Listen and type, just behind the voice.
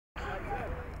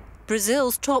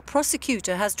Brazil's top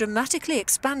prosecutor has dramatically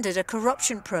expanded a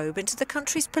corruption probe into the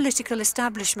country's political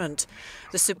establishment.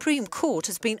 The Supreme Court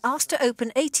has been asked to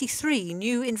open 83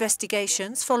 new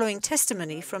investigations following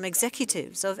testimony from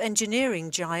executives of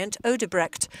engineering giant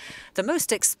Odebrecht, the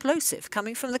most explosive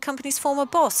coming from the company's former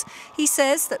boss. He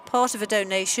says that part of a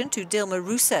donation to Dilma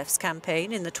Rousseff's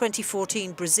campaign in the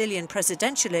 2014 Brazilian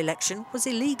presidential election was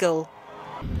illegal.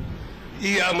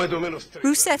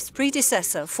 Rousseff's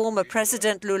predecessor, former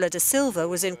President Lula da Silva,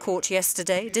 was in court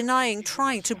yesterday denying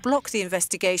trying to block the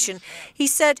investigation. He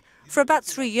said for about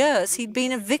 3 years he'd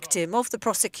been a victim of the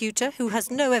prosecutor who has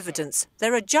no evidence.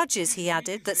 There are judges, he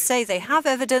added, that say they have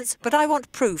evidence, but I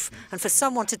want proof and for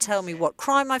someone to tell me what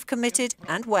crime I've committed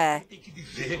and where.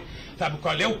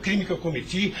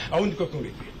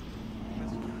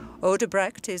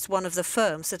 Odebrecht is one of the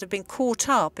firms that have been caught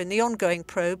up in the ongoing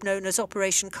probe known as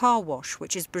Operation Car Wash,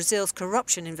 which is Brazil's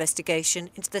corruption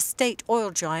investigation into the state oil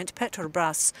giant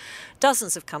Petrobras.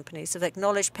 Dozens of companies have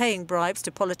acknowledged paying bribes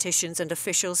to politicians and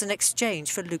officials in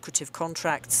exchange for lucrative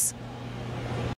contracts.